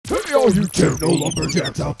all you techno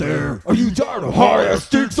lumberjacks out there, are you tired of high-ass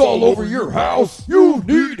sticks all over your house? You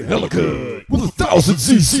need Heli Cut with 1,000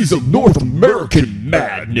 cc's of North American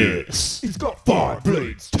madness. It's got 5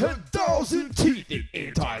 blades, 10,000 teeth, and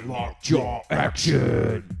anti-lock jaw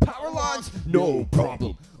action. Power lines, no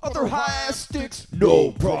problem. Other high-ass sticks,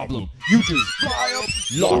 no problem. You just fly up,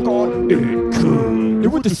 lock on, and cut.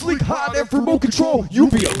 And with the sleek high-def remote control, you'll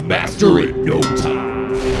be a master in no time.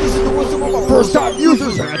 Listen to what some of my first-time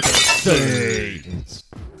users had to say. It's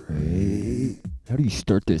great. How do you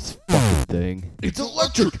start this fucking thing? It's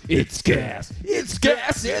electric, it's gas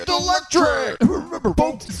and electric. And remember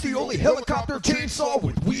folks, it's the only helicopter chainsaw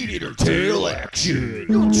with weed eater tail action.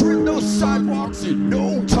 You'll trim those sidewalks in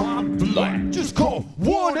no time flat. Just call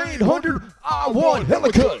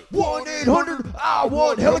 1-800-I-want-Heli Cut.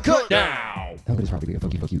 1-800-I-want-Heli Cut now. Heli Cut is property of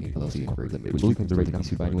Funky Fuck You Inc. LLC Incorporated Limited, which fully claims the right to not be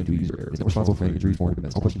sued by anyone due to user error. Is not responsible for any injuries, harm, or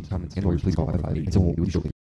events. All questions, comments, and lawyers, please call 558 and someone will be with you shortly.